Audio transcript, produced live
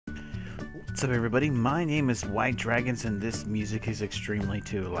What's up, everybody? My name is White Dragons, and this music is extremely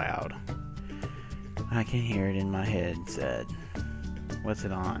too loud. I can hear it in my headset. What's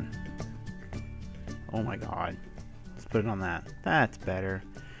it on? Oh my god. Let's put it on that. That's better.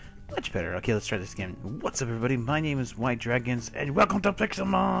 Much better. Okay, let's try this again. What's up, everybody? My name is White Dragons, and welcome to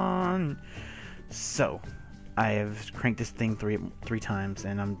Pixelmon! So, I have cranked this thing three times,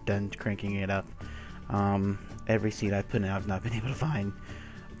 and I'm done cranking it up. Every seed I've put in, I've not been able to find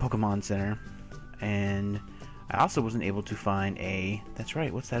Pokemon Center, and I also wasn't able to find a... That's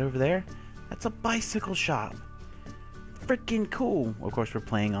right, what's that over there? That's a bicycle shop. Freaking cool. Of course, we're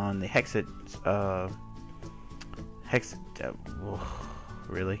playing on the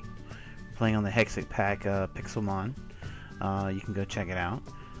really? We're playing on the Hexit Pack Pixelmon. You can go check it out.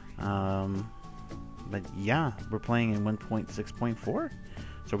 But yeah, we're playing in 1.6.4. So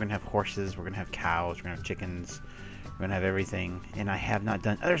we're gonna have horses, we're gonna have cows, we're gonna have chickens, we're gonna have everything. And I have not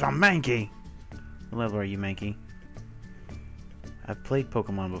done... There's a Mankey! What level are you, Mankey? I've played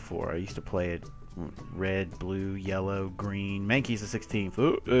Pokemon before. I used to play it red, blue, yellow, green. Mankey's the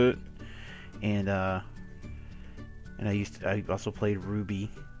 16th. And I also played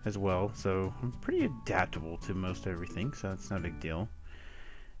Ruby as well, so I'm pretty adaptable to most everything, so it's not a big deal.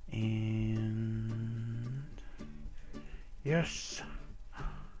 And yes.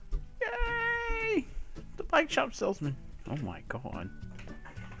 Yay! The bike shop salesman. Oh my god.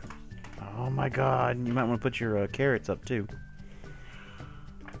 Oh my god. You might want to put your carrots up too.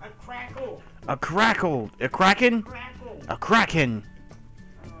 A crackle. A crackle. A kraken? Crackle. A kraken.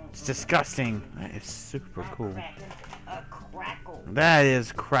 It's disgusting. That is super cool. A crackle. That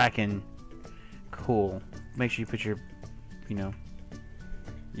is kraken. Cool. Make sure you put your,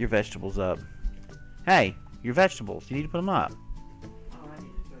 your vegetables up. Hey, your vegetables. You need to put them up. Oh, I need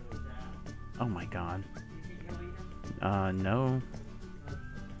to throw those out. Oh my god. You think you'll eat them? No.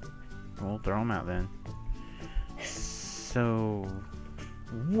 We'll throw them out then. So,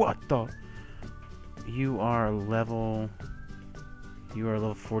 what the? You are level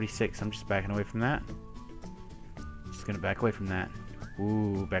 46. I'm just backing away from that. Just gonna back away from that.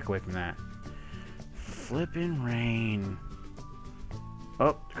 Ooh, back away from that. Flippin' rain.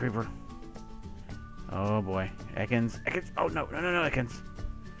 Oh, creeper. Oh boy. Ekans. Oh no, Ekans.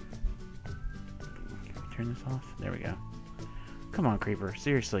 Turn this off. There we go. Come on, creeper.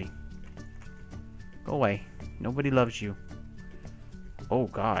 Seriously. Go away. Nobody loves you. Oh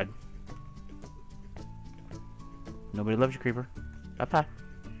god. Nobody loves you, creeper. Bye-bye.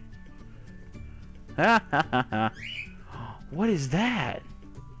 Ha ha ha ha. What is that?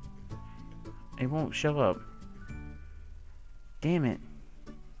 It won't show up. Damn it.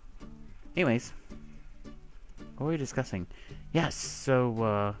 Anyways. What were we discussing? Yes,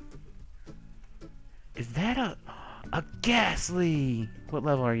 so, is that a Ghastly? What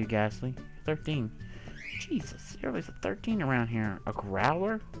level are you, Ghastly? 13. Jesus, everybody's a 13 around here. A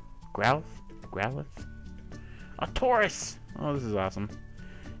Growler? Growlithe? A Taurus! Oh, this is awesome.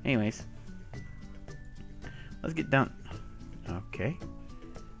 Anyways. Let's get down. Okay.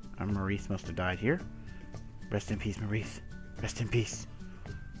 Our Maurice must have died here. Rest in peace, Maurice. Rest in peace.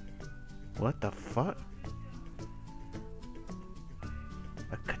 What the fuck?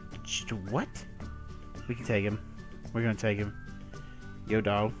 What? We can take him. We're gonna take him. Yo,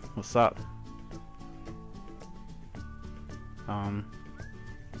 dog. What's up?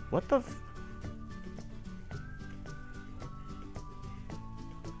 What the f...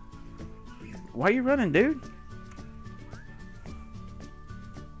 Why are you running, dude?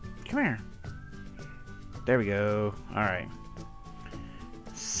 Come here. There we go. Alright.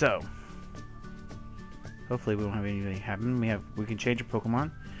 So. Hopefully we won't have anything happen. We can change our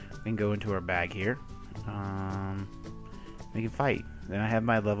Pokemon. We can go into our bag here. We can fight. Then I have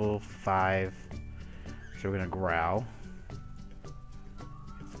my level 5. So we're gonna growl.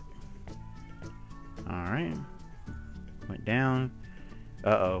 Alright. Went down.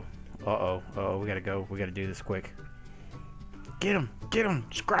 Uh-oh. Uh-oh. We gotta go. We gotta do this quick. Get him! Get him!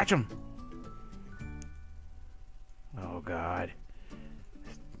 Scratch him! Oh god.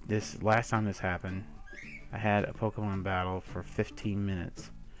 This last time this happened, I had a Pokemon battle for 15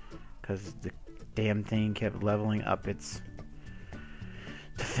 minutes. Because the damn thing kept leveling up its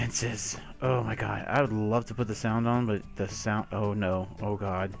defenses. Oh my god. I would love to put the sound on, but the sound... Oh no. Oh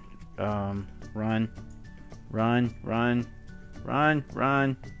god. Run. Run. Run. Run.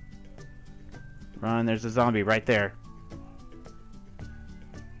 Run. Run. There's a zombie right there.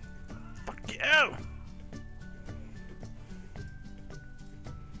 Fuck you!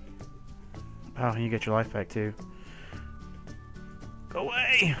 Oh, you get your life back too. Go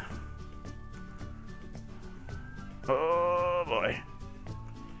away! Oh boy.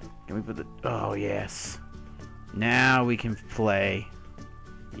 Can we put the... Oh, yes. Now we can play.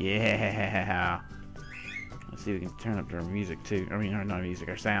 Yeah. Let's see if we can turn up our music, too. I mean, not music,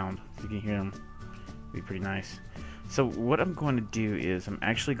 our sound. So you can hear them. It'd be pretty nice. So what I'm going to do is I'm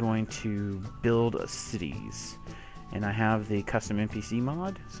actually going to build cities. And I have the custom NPC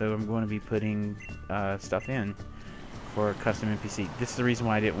mod. So I'm going to be putting stuff in for custom NPC. This is the reason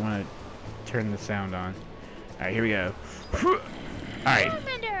why I didn't want to turn the sound on. Alright, here we go. Alright.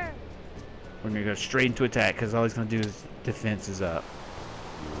 We're going to go straight into attack because all he's going to do is defense is up.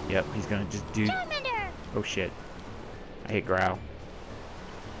 Yep, he's going to just do... Oh shit. I hit growl.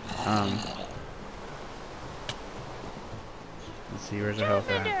 Let's see, where's our health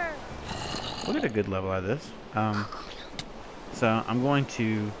at? We'll get a good level out of this. So I'm going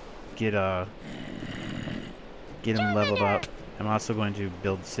to get him leveled up. I'm also going to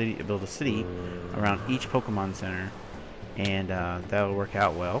build a city around each Pokemon Center, and that'll work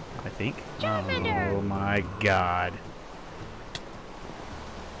out well, I think. Oh my god!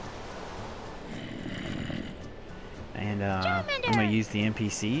 And I'm gonna use the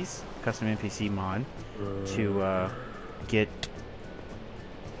NPCs, custom NPC mod, to get.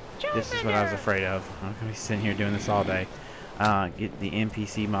 This is what I was afraid of. I'm gonna be sitting here doing this all day. Get the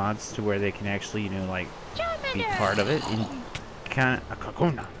NPC mods to where they can actually, you know, like be part of it and kind of a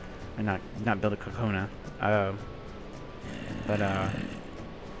Kakuna, and not build a Kakuna.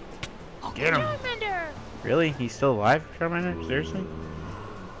 Get him! Really? He's still alive, Charmander? Seriously?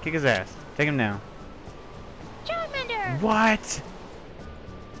 Kick his ass. Take him down. What?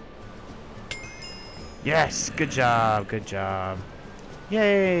 Yes! Good job. Good job.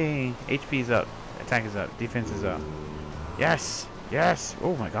 Yay! HP's up. Attack is up. Defense is up. Yes! Yes!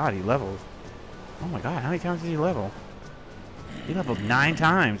 Oh my god, he levels. Oh my god, how many times did he level? He leveled 9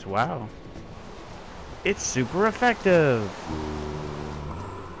 times. Wow. It's super effective.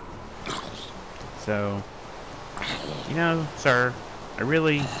 So, you know, sir,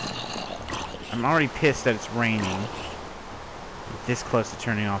 I'm already pissed that it's raining. This close to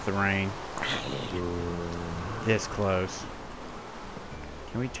turning off the rain. This close.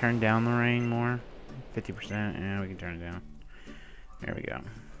 Can we turn down the rain more? 50%? Yeah, we can turn it down. There we go.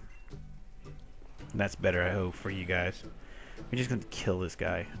 That's better, I hope, for you guys. We're just gonna kill this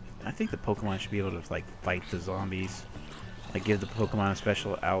guy. I think the Pokemon should be able to, like, fight the zombies. Like, give the Pokemon a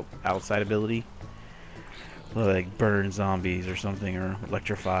special outside ability. Like, burn zombies or something, or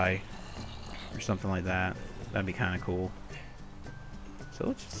electrify. Or something like that. That'd be kind of cool. So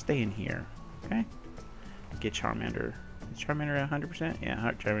let's just stay in here, okay? Get Charmander. Is Charmander at 100%?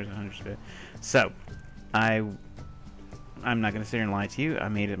 Yeah, Charmander's at 100%. So, I'm not going to sit here and lie to you. I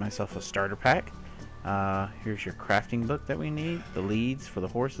made it myself a starter pack. Here's your crafting book that we need. The leads for the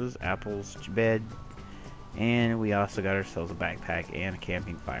horses, apples, bed. And we also got ourselves a backpack and a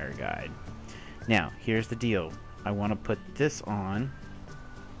camping fire guide. Now, here's the deal. I want to put this on.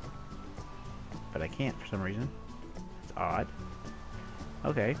 But I can't for some reason. It's odd.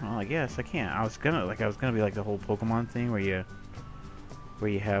 Okay, well I guess I can't. I was gonna be like the whole Pokemon thing where you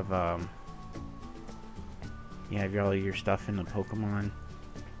have all your stuff in the Pokemon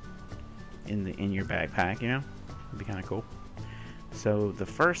in your backpack, you know? It'd be kinda cool. So the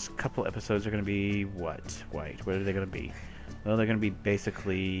first couple episodes are gonna be what? Wait, what are they gonna be? Well, they're gonna be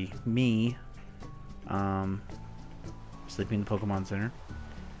basically me sleeping in the Pokemon Center.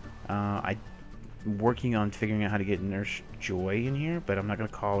 I'm working on figuring out how to get Nurse Joy in here, but I'm not going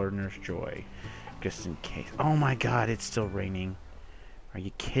to call her Nurse Joy, just in case. Oh my god, it's still raining. Are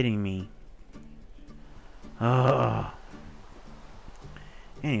you kidding me? Oh.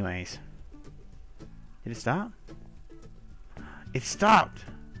 Anyways. Did it stop? It stopped!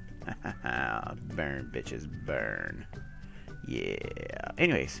 Burn, bitches, burn. Yeah.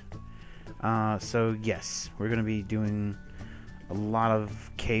 Anyways. So, yes, we're going to be doing a lot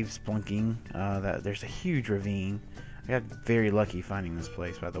of cave splunking. There's a huge ravine. I got very lucky finding this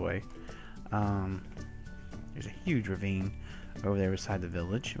place, by the way. There's a huge ravine over there beside the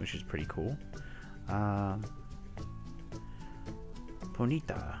village, which is pretty cool.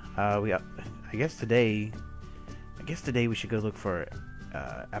 Bonita. I guess today we should go look for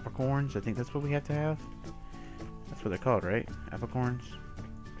apricorns. I think that's what we have to have. That's what they're called, right? Apricorns.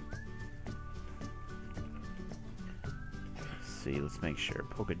 See, let's make sure.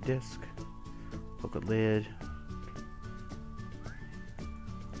 Poke disc, poke lid.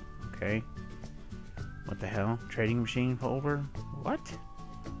 Okay. What the hell? Trading machine over? What?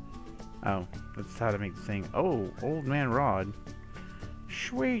 Oh, that's how to make the thing. Oh, old man rod.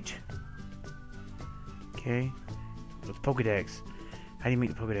 Sweet. Okay. What's Pokedex? How do you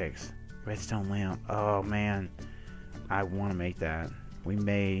make the Pokedex? Redstone lamp. Oh man, I want to make that. We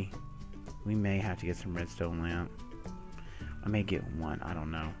may We may have to get some redstone lamp. I may get one. I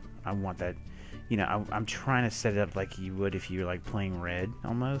don't know. I want that. You know, I'm trying to set it up like you would if you were like playing red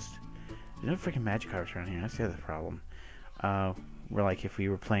almost. There's no freaking magic cards around here. That's the other problem. Where like if we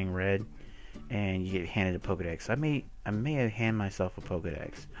were playing red and you get handed a Pokedex. I may hand myself a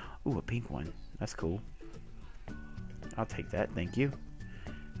Pokedex. Ooh, a pink one. That's cool. I'll take that. Thank you.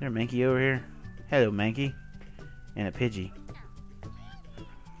 Is there a Mankey over here? Hello, Mankey. And a Pidgey.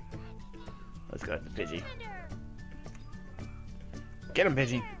 Let's go at the Pidgey. Get him,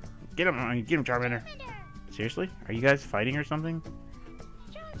 Pidgey. Get him, Charmander. Seriously? Are you guys fighting or something?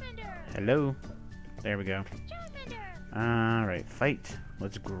 Hello. There we go. Alright, fight.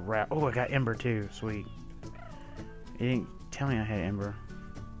 Let's grab. Oh, I got Ember too. Sweet. It didn't tell me I had Ember.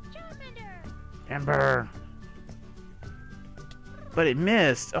 Ember! But it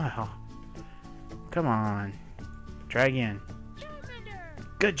missed. Oh. Come on. Try again.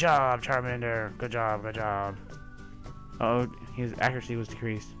 Good job, Charmander. Good job, good job. Uh oh, his accuracy was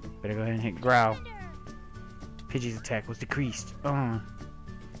decreased. Better go ahead and hit growl. Pidgey's attack was decreased. Alright.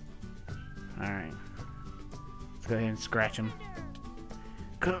 Let's go ahead and scratch him.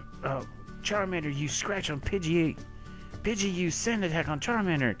 Come, Charmander, you scratch on Pidgey. Pidgey, you send attack on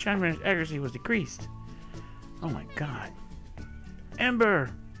Charmander. Charmander's accuracy was decreased. Oh my god. Ember!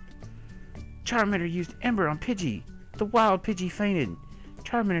 Charmander used Ember on Pidgey. The wild Pidgey fainted.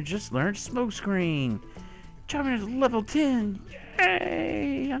 Charmander just learned Smokescreen. Charmander's level 10.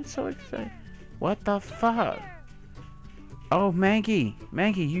 Yay! I'm so excited. What the fuck? Oh, Mankey.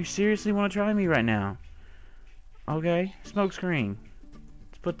 Mankey, you seriously want to try me right now? Okay, Smokescreen.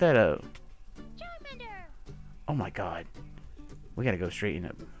 Let's put that up. Oh my god. We gotta go straighten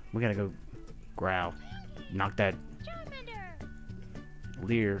up. We gotta go growl. Knock that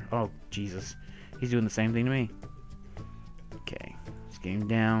Leer. Oh, Jesus. He's doing the same thing to me. Okay. Let's get him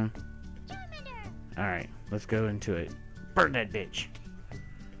down. Alright. Let's go into it. Burn that bitch.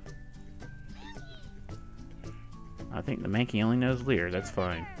 I think the Mankey only knows Leer. That's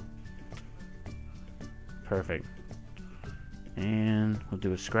fine. Perfect. And we'll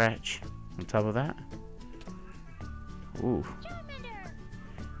do a scratch on top of that. Ooh.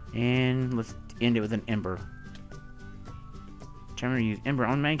 And let's end it with an Ember. Charmander used Ember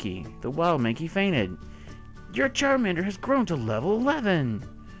on Mankey. The wild Mankey fainted. Your Charmander has grown to level 11.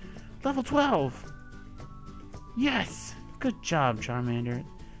 Level 12. Yes. Good job, Charmander.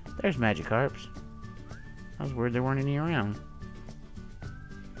 There's Magikarps. I was worried there weren't any around.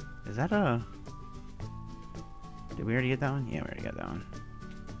 Is that a... Did we already get that one? Yeah, we already got that one.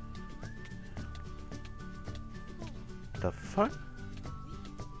 The fuck?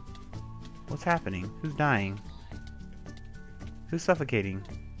 What's happening? Who's dying? Who's suffocating?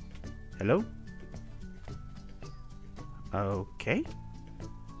 Hello? Okay.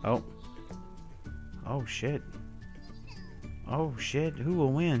 Oh. Oh shit. Oh shit. Who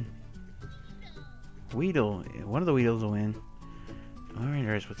will win? Weedle. One of the Weedles will win. I'm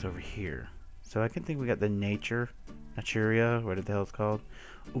wondering what's over here. So I can think we got the Naturia, what the hell it's called.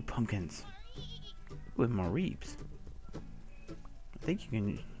 Ooh, pumpkins. Ooh, and more reaps. I think you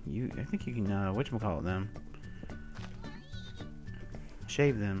can whatchamacallit them.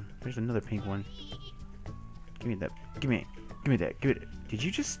 Shave them. There's another pink one. Give me that. Give me that. Give it. Did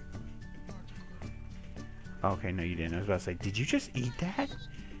you just... Okay, no you didn't. I was about to say, did you just eat that?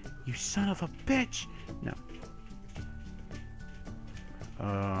 You son of a bitch! No.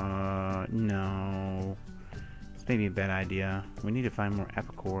 No. This may be a bad idea. We need to find more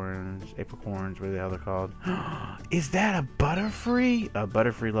apricorns, whatever the hell they're called. Is that a Butterfree? A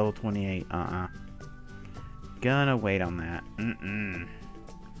Butterfree level 28. Gonna wait on that.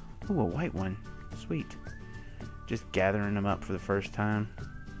 Ooh, a white one. Sweet. Just gathering them up for the first time.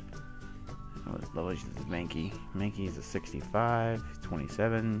 What level is Mankey? Mankey is a 65,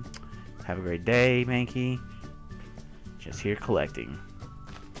 27. Have a great day, Mankey. Just here collecting.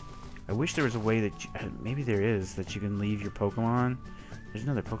 I wish there was a way that maybe there is, that you can leave your Pokemon. There's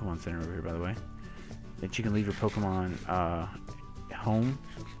another Pokemon Center over here, by the way. That you can leave your Pokemon home,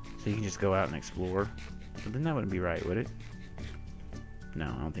 so you can just go out and explore. But then that wouldn't be right, would it? No,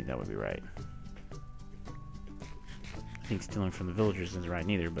 I don't think that would be right. I think stealing from the villagers isn't right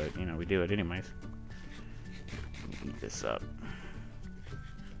neither, but you know, we do it anyways. Eat this up.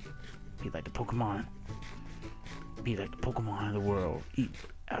 Be like the Pokemon. Be like the Pokemon of the world. Eat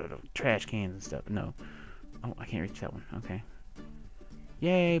out of the trash cans and stuff. No. Oh, I can't reach that one. Okay.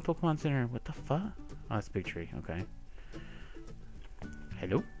 Yay, Pokemon Center. What the fuck? Oh, that's a big tree. Okay.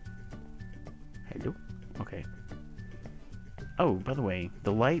 Hello? Hello? Okay. Oh, by the way,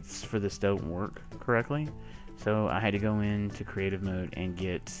 the lights for this don't work correctly. So I had to go into creative mode and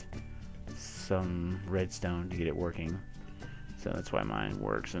get some redstone to get it working. So that's why mine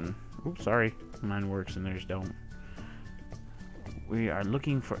works and... Oops, sorry. Mine works and theirs don't. We are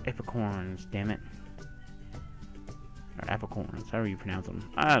looking for apricorns, damn it. Or apricorns, however you pronounce them.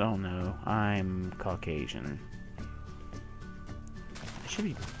 I don't know. I'm Caucasian. I should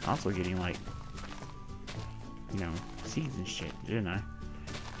be also getting, like, you know, seeds and shit, shouldn't I?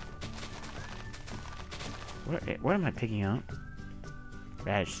 What am I picking up?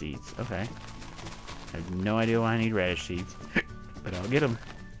 Radish seeds, okay. I have no idea why I need radish seeds. But I'll get them.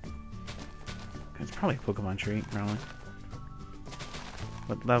 It's probably a Pokemon tree, probably.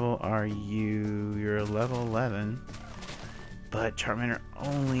 What level are you? You're level 11. But Charmander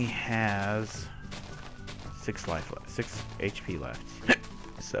only has 6 life left, 6 HP left.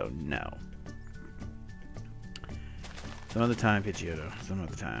 So no. Some other time, Pidgeotto. Some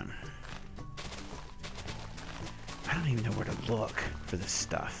other time. I don't even know where to look for this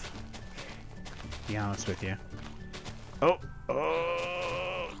stuff. To be honest with you. Oh!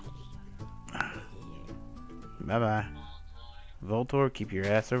 Oh! Bye-bye. Voltorb, keep your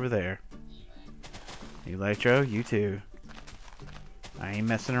ass over there. Electro, you too. I ain't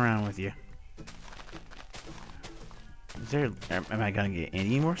messing around with you. Is there... Am I gonna get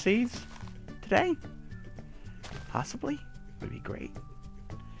any more seeds today? Possibly. Would be great.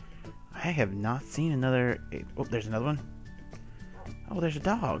 I have not seen another... Oh, there's another one. Oh, there's a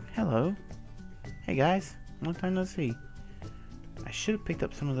dog. Hello. Hey, guys. Long time no see. I should have picked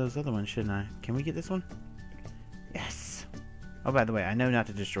up some of those other ones, shouldn't I? Can we get this one? Yes. Oh, by the way, I know not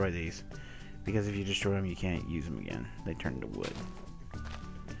to destroy these. Because if you destroy them, you can't use them again. They turn into wood.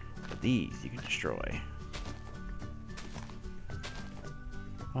 But these, you can destroy.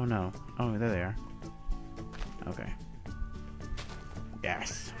 Oh, no. Oh, there they are. Okay.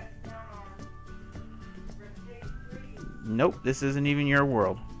 Yes. Nope, this isn't even your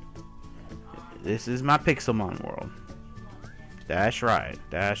world. This is my Pixelmon world. That's right.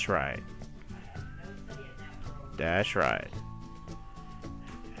 That's right. That's right.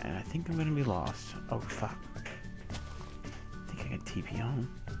 And I think I'm gonna be lost. Oh, fuck. I think I can TP home.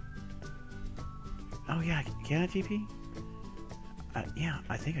 Oh, yeah. Can I TP? Yeah,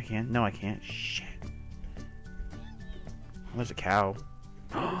 I think I can. No, I can't. Shit. Oh, there's a cow.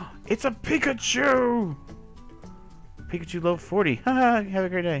 It's a Pikachu! Pikachu level 40. Haha, have a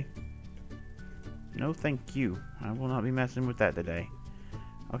great day. No, thank you. I will not be messing with that today.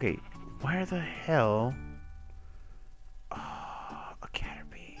 Okay, where the hell... Oh, a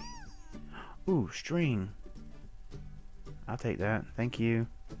Caterpie. Ooh, string. I'll take that. Thank you.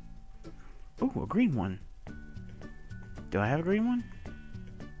 Ooh, a green one. Do I have a green one?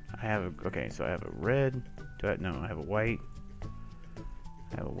 I have a... Okay, so I have a red. Do I... No, I have a white.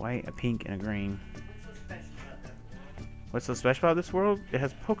 I have a white, a pink, and a green. What's so special about this world? It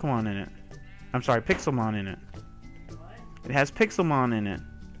has Pokemon in it. I'm sorry, Pixelmon in it. What? It has Pixelmon in it.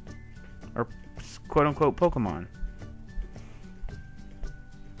 Or quote-unquote Pokemon.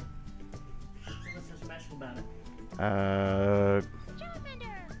 What's so special about it?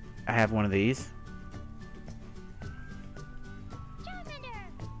 I have one of these. It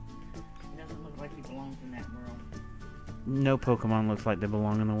doesn't look like he belongs in that world. No Pokemon looks like they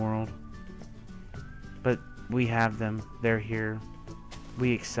belong in the world. But we have them. They're here.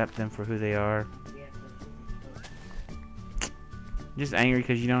 We accept them for who they are. Yeah, Just angry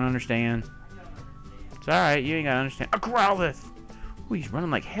because you don't understand. I don't understand. It's alright, you ain't gotta understand. A Growlithe! Ooh, he's running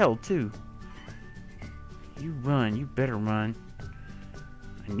like hell, too. You run, you better run.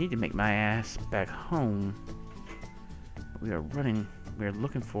 I need to make my ass back home. We are running, we are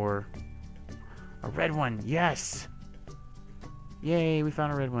looking for a red one, yes! Yay, we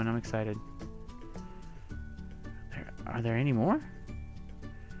found a red one, I'm excited. Are there any more?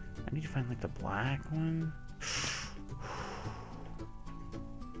 I need to find like the black one.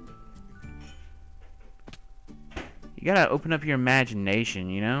 You gotta open up your imagination,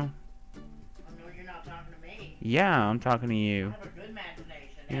 you know? I know you're not talking to me. Yeah, I'm talking to I you. have a good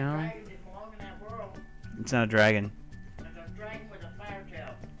imagination. You That know? dragon didn't belong in that world. It's not a dragon. There's a dragon with a fire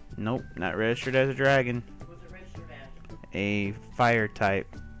tail. Nope, not registered as a dragon. What's it registered as? A fire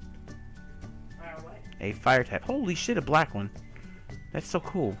type. Fire what? A fire type. Holy shit, a black one. That's so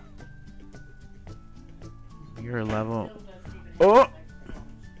cool. You're a level... Still doesn't even have Oh! like bones.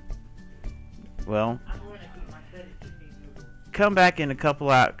 Well, I'm going to keep my foot at chimney noodles. come back in a couple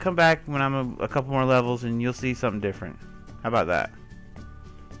out. Come back when I'm a couple more levels and you'll see something different. How about that?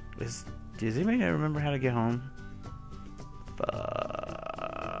 Does anybody remember how to get home?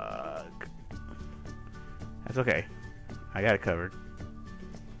 Fuck. That's okay. I got it covered.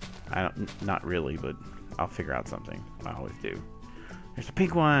 I don't, not really, but I'll figure out something. I always do. There's a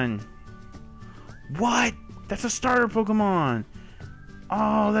pink one. What? That's a starter Pokemon.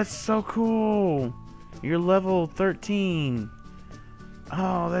 Oh, that's so cool. You're level 13.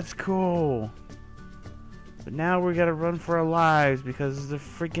 Oh, that's cool. But now we gotta run for our lives because the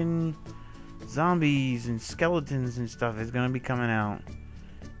freaking zombies and skeletons and stuff is gonna be coming out.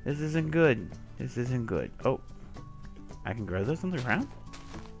 This isn't good. This isn't good. Oh, I can grow this on the ground?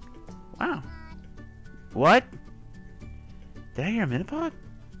 Wow. What? Did I hear a Minipod?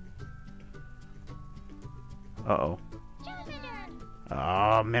 Uh-oh.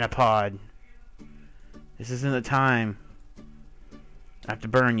 Oh, Minipod. This isn't the time. I have to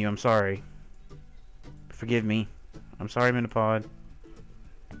burn you, I'm sorry. Forgive me. I'm sorry, Minipod.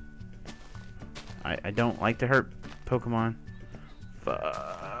 I don't like to hurt Pokemon. Fuck.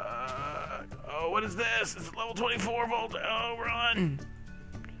 Oh, what is this? It's level 24 volt. Oh, run.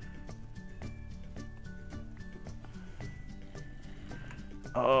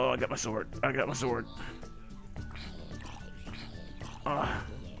 Oh, I got my sword. I got my sword.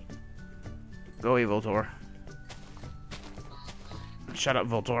 Go away, Voltor. Shut up,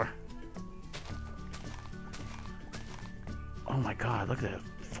 Voltor. Oh my god, look at how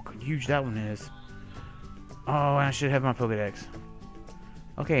fucking huge that one is. Oh, I should have my Pokedex.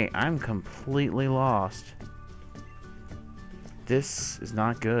 Okay, I'm completely lost. This is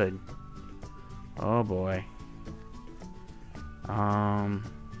not good. Oh boy. I'm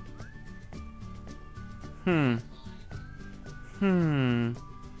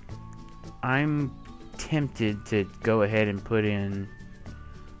tempted to go ahead and put in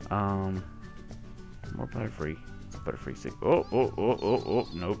more Butterfree. It's Butterfree 6. Oh,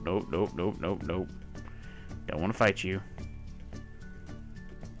 nope. Don't want to fight you.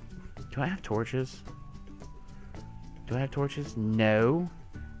 Do I have torches? Do I have torches? No.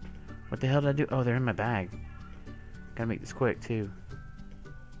 What the hell did I do? Oh, they're in my bag. Gotta make this quick too.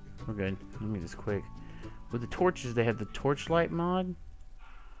 We're good. Let me make this quick. With the torches, they have the torchlight mod,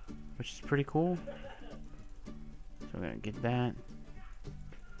 which is pretty cool. So we're gonna get that.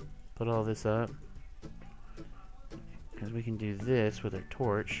 Put all this up. Because we can do this with our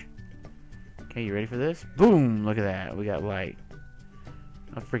torch. Okay, you ready for this? Boom! Look at that. We got light.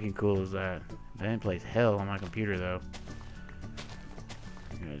 How freaking cool is that? That plays hell on my computer though.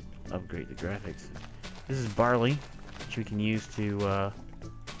 I'm gonna upgrade the graphics. This is barley, which we can use to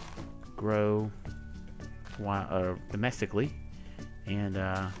grow domestically and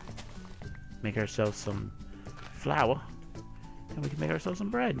make ourselves some flour, and we can make ourselves some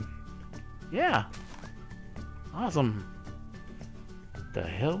bread. Yeah, awesome. The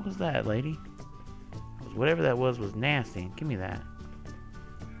hell was that, lady? Whatever that was nasty. Give me that.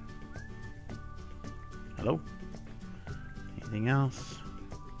 Hello? Anything else?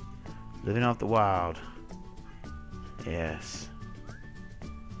 Living off the wild. Yes.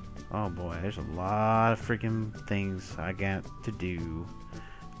 Oh boy, there's a lot of freaking things I got to do.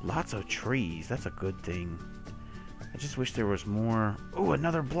 Lots of trees. That's a good thing. I just wish there was more. Oh,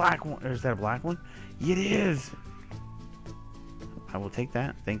 another black one. Is that a black one? It is. I will take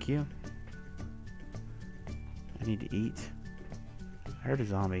that. Thank you. I need to eat. I heard a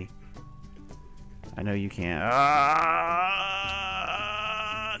zombie. I know you can't.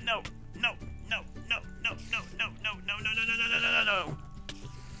 No.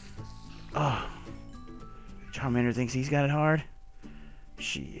 Oh. Charmander thinks he's got it hard?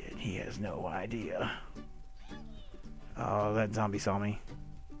 Shit, he has no idea. Oh, that zombie saw me.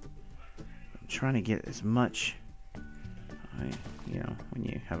 I'm trying to get as much, you know, when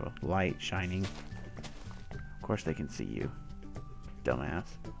you have a light shining. Of course they can see you. Dumbass.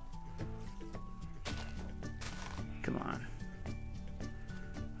 Come on.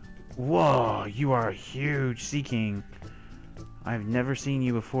 Whoa, you are a huge Sea King. I've never seen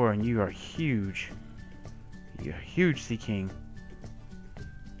you before, and you are huge. You're a huge Sea King.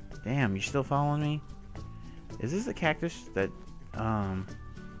 Damn, you still following me? Is this a cactus that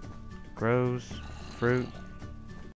grows fruit?